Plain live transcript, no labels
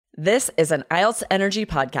This is an IELTS Energy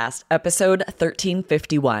Podcast, episode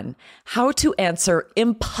 1351, How to Answer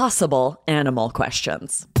Impossible Animal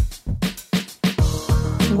Questions.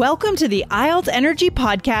 Welcome to the IELTS Energy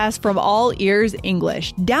Podcast from All Ears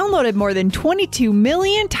English, downloaded more than 22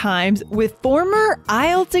 million times with former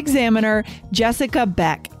IELTS examiner Jessica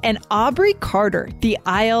Beck and Aubrey Carter, the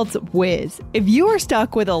IELTS whiz. If you are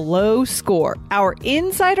stuck with a low score, our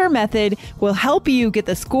Insider Method will help you get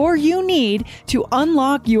the score you need to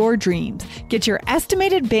unlock your dreams. Get your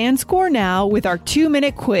estimated band score now with our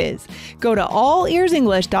 2-minute quiz. Go to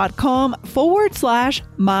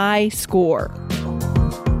allearsenglish.com/myscore.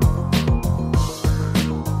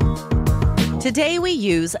 Today we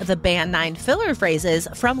use the Band 9 filler phrases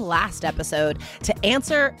from last episode to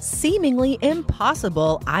answer seemingly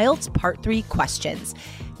impossible IELTS Part 3 questions.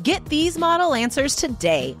 Get these model answers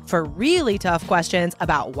today for really tough questions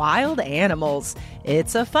about wild animals.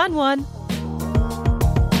 It's a fun one.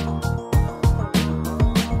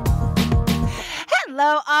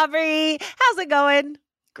 Hello, Aubrey. How's it going?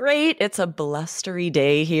 Great. It's a blustery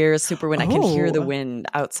day here. Super wind. I can hear the wind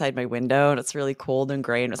outside my window, and it's really cold and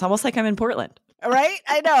gray, and it's almost like I'm in Portland. Right?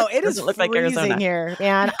 I know. It is Doesn't look like freezing Arizona here.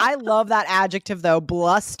 And I love that adjective, though,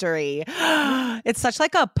 blustery. It's such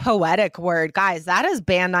like a poetic word. Guys, that is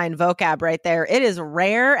Band 9 vocab right there. It is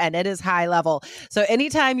rare and it is high level. So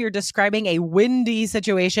anytime you're describing a windy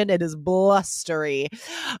situation, it is blustery.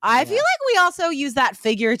 I feel like we also use that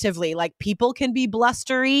figuratively. Like people can be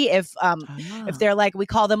blustery if they're like, we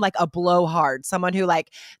call them like a blowhard, someone who like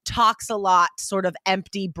talks a lot, sort of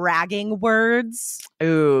empty bragging words.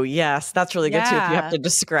 Ooh, yes. That's really good too. If you have to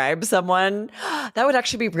describe someone, that would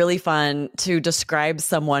actually be really fun to describe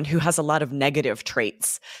someone who has a lot of negative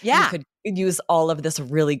traits. Yeah. You could use all of this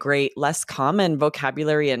really great, less common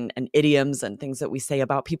vocabulary and idioms and things that we say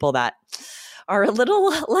about people that are a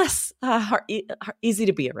little less easy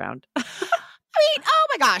to be around. I mean, oh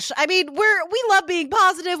my gosh. I mean, we love being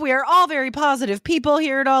positive. We are all very positive people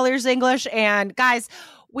here at All Ears English. And guys,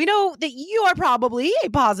 we know that you are probably a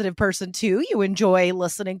positive person too. You enjoy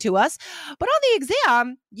listening to us. But on the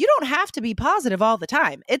exam, you don't have to be positive all the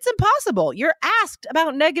time. It's impossible. You're asked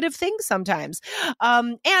about negative things sometimes.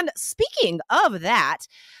 And speaking of that,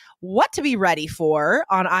 what to be ready for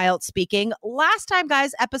on IELTS speaking. Last time,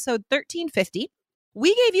 guys, episode 1350,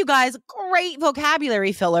 we gave you guys great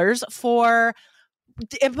vocabulary fillers for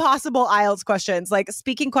impossible IELTS questions, like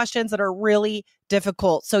speaking questions that are really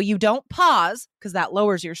difficult. So you don't pause because that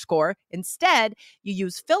lowers your score. Instead, you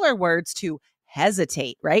use filler words to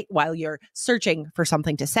hesitate, right? While you're searching for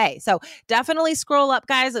something to say. So definitely scroll up,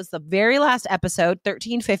 guys. It's the very last episode,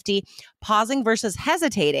 1350, pausing versus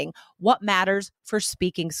hesitating, what matters for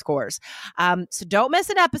speaking scores. So don't miss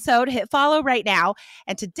an episode. Hit follow right now.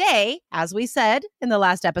 And today, as we said in the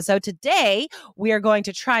last episode, today we are going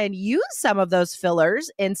to try and use some of those fillers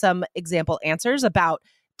in some example answers about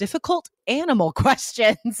difficult animal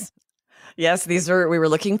questions. Yes, we were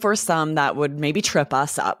looking for some that would maybe trip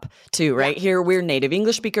us up too, right? Yeah. Here, we're native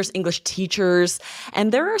English speakers, English teachers,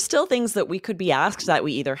 and there are still things that we could be asked that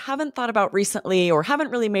we either haven't thought about recently or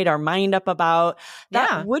haven't really made our mind up about.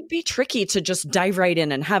 That would be tricky to just dive right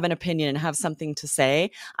in and have an opinion and have something to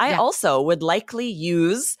say. I also would likely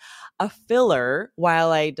use a filler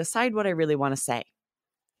while I decide what I really want to say.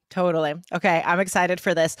 Totally. Okay. I'm excited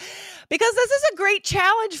for this because this is a great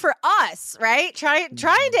challenge for us, right? Trying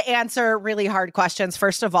to answer really hard questions,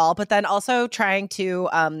 first of all, but then also trying to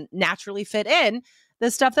naturally fit in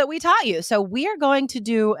the stuff that we taught you. So we are going to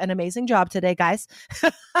do an amazing job today, guys. So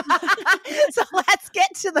let's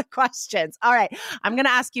get to the questions. All right. I'm going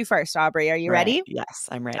to ask you first, Aubrey. Are you ready? Yes,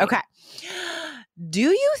 I'm ready. Okay. Do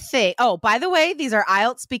you think, by the way, these are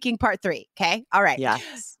IELTS speaking part 3. Okay. All right.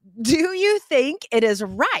 Yes. Do you think it is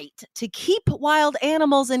right to keep wild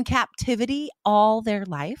animals in captivity all their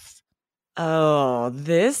life? Oh,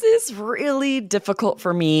 this is really difficult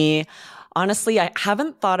for me. Honestly, I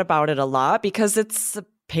haven't thought about it a lot because it's a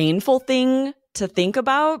painful thing to think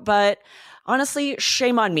about, but honestly,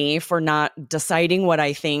 shame on me for not deciding what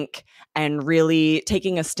I think and really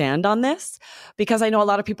taking a stand on this, because I know a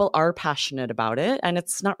lot of people are passionate about it and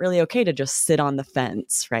it's not really okay to just sit on the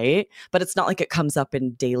fence, right? But it's not like it comes up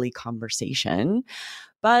in daily conversation.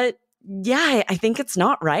 But yeah, I think it's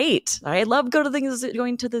not right. I love going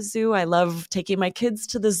to the zoo. I love taking my kids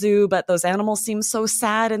to the zoo, but those animals seem so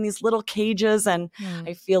sad in these little cages, and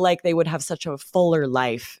I feel like they would have such a fuller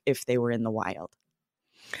life if they were in the wild.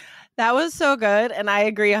 That was so good. And I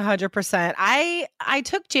agree 100%. I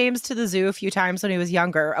took James to the zoo a few times when he was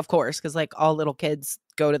younger, of course, because like all little kids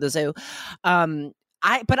go to the zoo.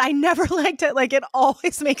 but I never liked it. Like, it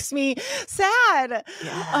always makes me sad.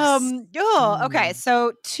 Yes. Okay.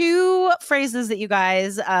 So 2 phrases that you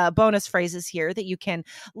guys, bonus phrases here that you can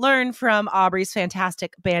learn from Aubrey's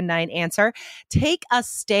fantastic Band 9 answer. Take a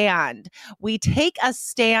stand. We take a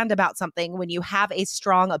stand about something when you have a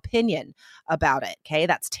strong opinion about it. Okay.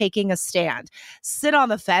 That's taking a stand. Sit on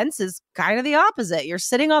the fence is kind of the opposite. You're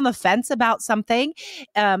sitting on the fence about something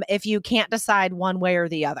if you can't decide one way or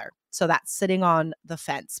the other. So that's sitting on the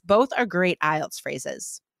fence. Both are great IELTS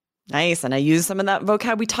phrases. Nice. And I used some of that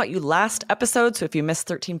vocab we taught you last episode. So if you missed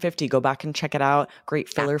 1350, go back and check it out. Great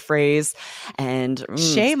filler phrase. And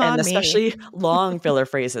shame on me. Especially long filler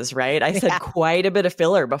phrases, right? I said quite a bit of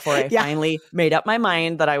filler before I finally made up my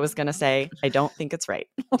mind that I was going to say, I don't think it's right.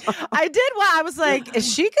 I did. Well, I was like, is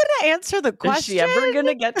she going to answer the question? Is she ever going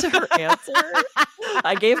to get to her answer?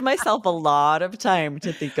 I gave myself a lot of time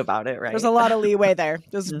to think about it, right? There's a lot of leeway there.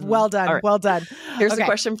 Just well done. Right. Well done. Here's a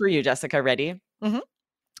question for you, Jessica. Ready? Mm-hmm.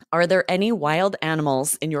 Are there any wild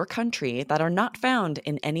animals in your country that are not found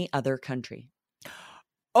in any other country?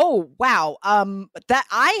 Oh, wow. That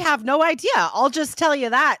I have no idea. I'll just tell you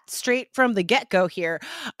that straight from the get-go here.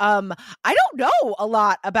 I don't know a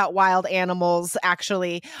lot about wild animals,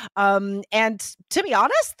 actually. And to be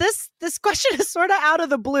honest, this question is sort of out of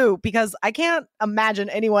the blue because I can't imagine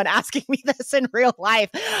anyone asking me this in real life.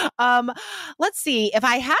 Let's see. If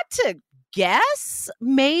I had to guess,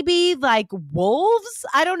 maybe like wolves.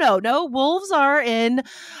 I don't know. No, wolves are in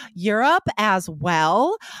Europe as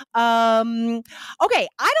well. Okay, I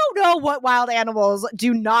don't know what wild animals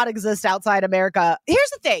do not exist outside America. Here's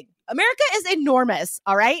the thing. America is enormous,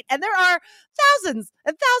 all right? And there are thousands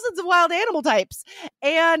and thousands of wild animal types.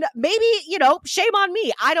 And maybe, shame on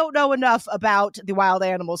me. I don't know enough about the wild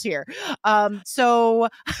animals here. So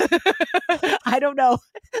I don't know.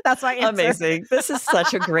 That's my answer. Amazing. This is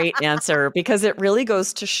such a great answer because it really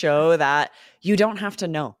goes to show that you don't have to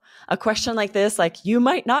know. A question like this, like you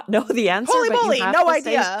might not know the answer, Holy but moly, you have no to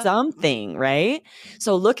idea. say something, right?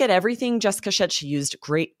 So look at everything Jessica said. She used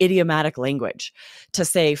great idiomatic language to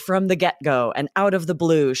say from the get-go and out of the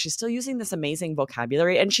blue. She's still using this amazing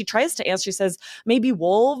vocabulary. And she tries to answer, she says, maybe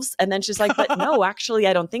wolves. And then she's like, but no, actually,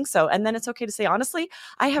 I don't think so. And then it's okay to say, honestly,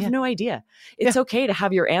 I have no idea. It's okay to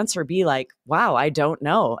have your answer be like, wow, I don't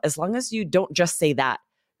know. As long as you don't just say that.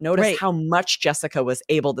 Notice how much Jessica was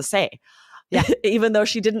able to say. Yeah, even though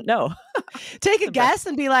she didn't know. Take a guess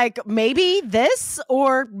and be like, maybe this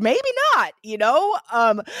or maybe not,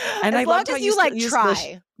 And I love how you like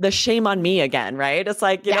try. The shame on me again, right? It's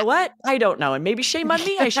like, you know what? I don't know. And maybe shame on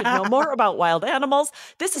me. I should know more about wild animals.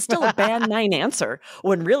 This is still a Band 9 answer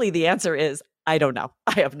when really the answer is, I don't know.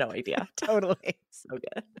 I have no idea. Totally. So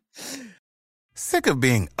good. Sick of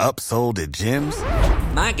being upsold at gyms?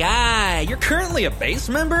 My guy, you're currently a base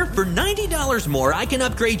member? For $90 more, I can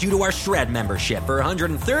upgrade you to our Shred membership. For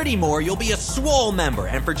 $130 more, you'll be a Swole member.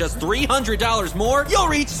 And for just $300 more, you'll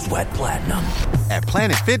reach Sweat Platinum. At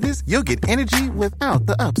Planet Fitness, you'll get energy without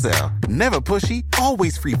the upsell. Never pushy,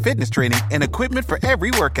 always free fitness training and equipment for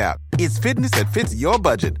every workout. It's fitness that fits your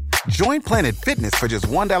budget. Join Planet Fitness for just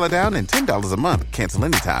 $1 down and $10 a month. Cancel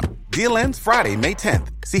anytime. Deal ends Friday, May 10th.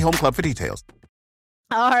 See Home Club for details.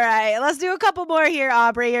 All right, let's do a couple more here,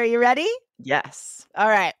 Aubrey. Are you ready? Yes. All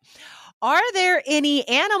right. Are there any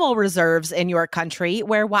animal reserves in your country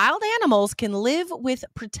where wild animals can live with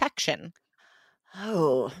protection?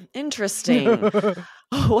 Oh, interesting.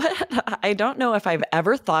 What? I don't know if I've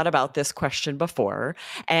ever thought about this question before.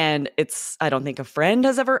 And I don't think a friend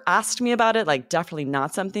has ever asked me about it. Like, definitely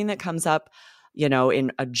not something that comes up,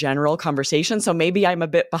 in a general conversation. So maybe I'm a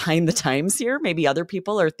bit behind the times here. Maybe other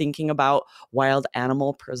people are thinking about wild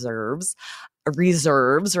animal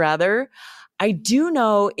reserves rather. I do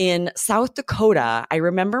know in South Dakota, I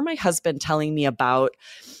remember my husband telling me about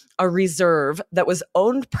a reserve that was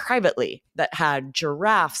owned privately that had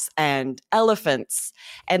giraffes and elephants,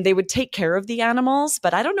 and they would take care of the animals.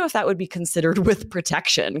 But I don't know if that would be considered with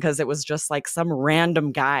protection because it was just like some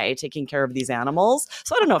random guy taking care of these animals.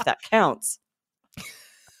 So I don't know if that counts.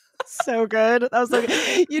 So good. That was so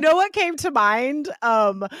good. You know what came to mind?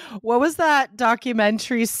 What was that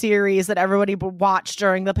documentary series that everybody watched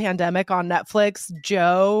during the pandemic on Netflix?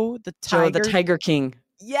 Joe the Tiger King.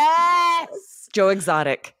 Yes. Joe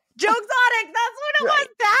Exotic. Joe Exotic. That's what it was.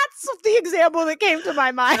 That's the example that came to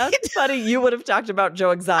my mind. That's funny. You would have talked about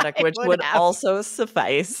Joe Exotic, which would also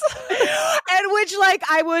suffice. And which,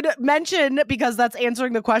 I would mention because that's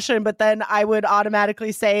answering the question, but then I would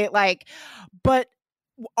automatically say, but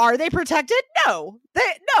are they protected? No.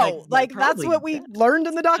 That's what we learned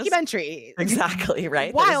in the documentary. Exactly,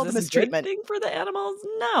 right? Wild mistreatment. Good thing for the animals?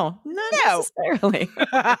 No, not necessarily.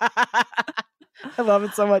 I love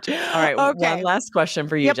it so much. All right. Okay. One last question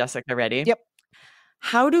for you, Yep. Jessica. Ready? Yep.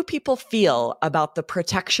 How do people feel about the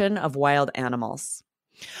protection of wild animals?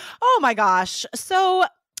 Oh my gosh. So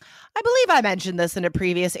I believe I mentioned this in a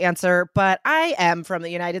previous answer, but I am from the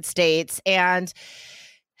United States, and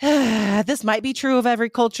this might be true of every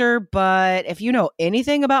culture, but if you know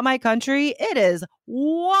anything about my country, it is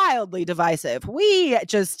wildly divisive.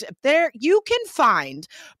 You can find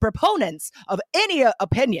proponents of any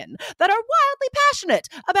opinion that are wildly passionate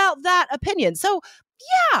about that opinion. So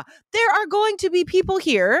yeah, there are going to be people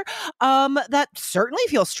here that certainly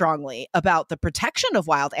feel strongly about the protection of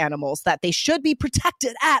wild animals, that they should be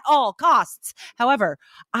protected at all costs. However,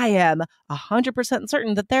 I am 100%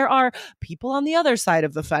 certain that there are people on the other side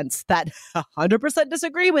of the fence that 100%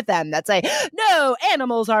 disagree with them, that say, no,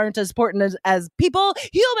 animals aren't as important as people.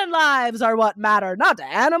 Human lives are what matter, not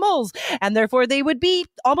animals. And therefore, they would be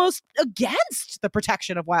almost against the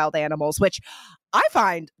protection of wild animals, which I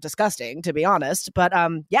find disgusting, to be honest. But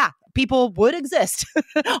yeah, people would exist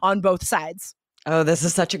on both sides. Oh, this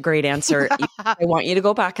is such a great answer. I want you to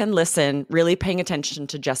go back and listen, really paying attention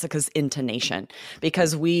to Jessica's intonation,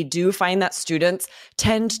 because we do find that students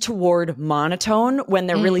tend toward monotone when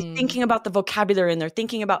they're really thinking about the vocabulary and they're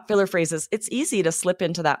thinking about filler phrases. It's easy to slip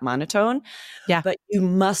into that monotone. Yeah. But you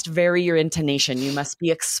must vary your intonation. You must be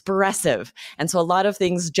expressive. And so a lot of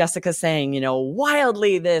things Jessica's saying,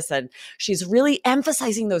 wildly this, and she's really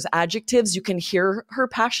emphasizing those adjectives. You can hear her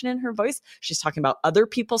passion in her voice. She's talking about other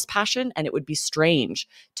people's passion, and it would be strange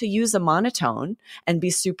to use a monotone and be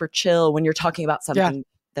super chill when you're talking about something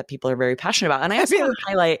that people are very passionate about. And I also want to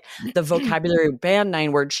highlight the vocabulary band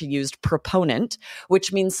 9 word she used, proponent,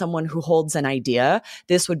 which means someone who holds an idea.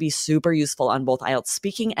 This would be super useful on both IELTS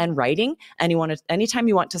speaking and writing. And anytime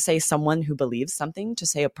you want to say someone who believes something, to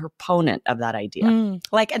say a proponent of that idea.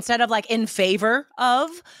 Like instead of like in favor of,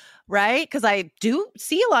 right? Because I do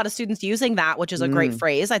see a lot of students using that, which is a great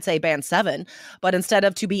phrase. I'd say band 7, but instead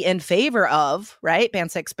of to be in favor of, right? Band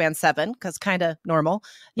 6, band 7, because kind of normal.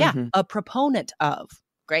 Yeah, a proponent of.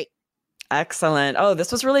 Great. Excellent. Oh,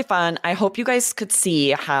 this was really fun. I hope you guys could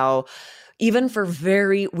see how even for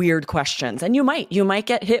very weird questions, and you might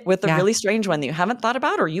get hit with a really strange one that you haven't thought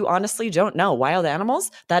about, or you honestly don't know. Wild animals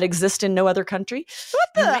that exist in no other country.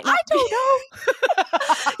 I don't know.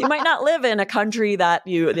 You might not live in a country that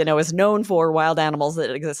you know is known for wild animals that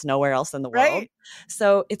exist nowhere else in the world. Right.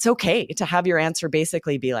 So it's okay to have your answer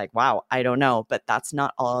basically be like, wow, I don't know, but that's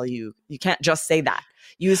not all you can't just say that.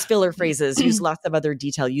 Use filler phrases, use lots of other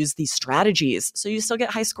detail, use these strategies so you still get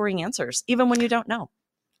high scoring answers, even when you don't know.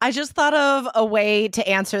 I just thought of a way to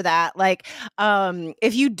answer that. Like,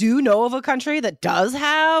 if you do know of a country that does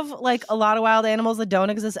have like a lot of wild animals that don't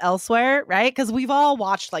exist elsewhere, right? Because we've all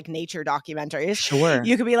watched like nature documentaries. Sure.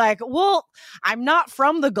 You could be like, well, I'm not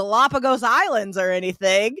from the Galapagos Islands or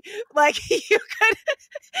anything. Like you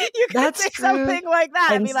could say something like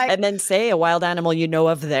that. And then say a wild animal you know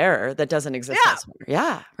of there that doesn't exist elsewhere.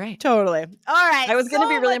 Yeah, right. Totally. All right. I was going to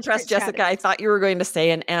be really impressed, Jessica. I thought you were going to say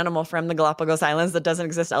an animal from the Galapagos Islands that doesn't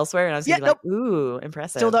exist elsewhere, and I was going to be like, ooh,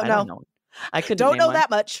 impressive. Still don't know. I couldn't don't know one. that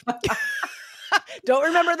much. Don't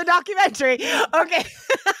remember the documentary. Okay.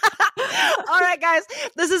 All right, guys.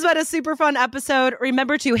 This has been a super fun episode.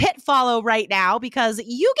 Remember to hit follow right now because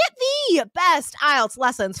you get the best IELTS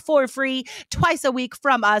lessons for free twice a week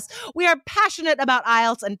from us. We are passionate about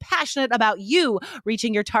IELTS and passionate about you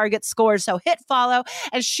reaching your target scores. So hit follow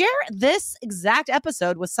and share this exact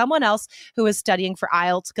episode with someone else who is studying for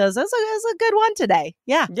IELTS because it's a good one today.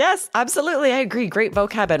 Yeah. Yes, absolutely. I agree. Great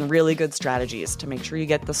vocab and really good strategies to make sure you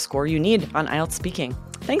get the score you need on IELTS speaking.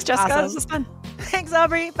 Thanks, Jessica. Awesome. This was fun. Thanks,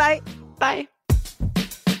 Aubrey. Bye. Bye.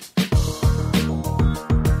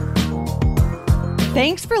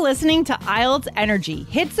 Thanks for listening to IELTS Energy.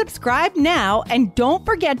 Hit subscribe now and don't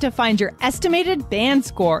forget to find your estimated band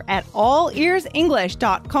score at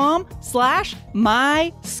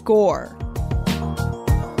allearsenglish.com/myscore.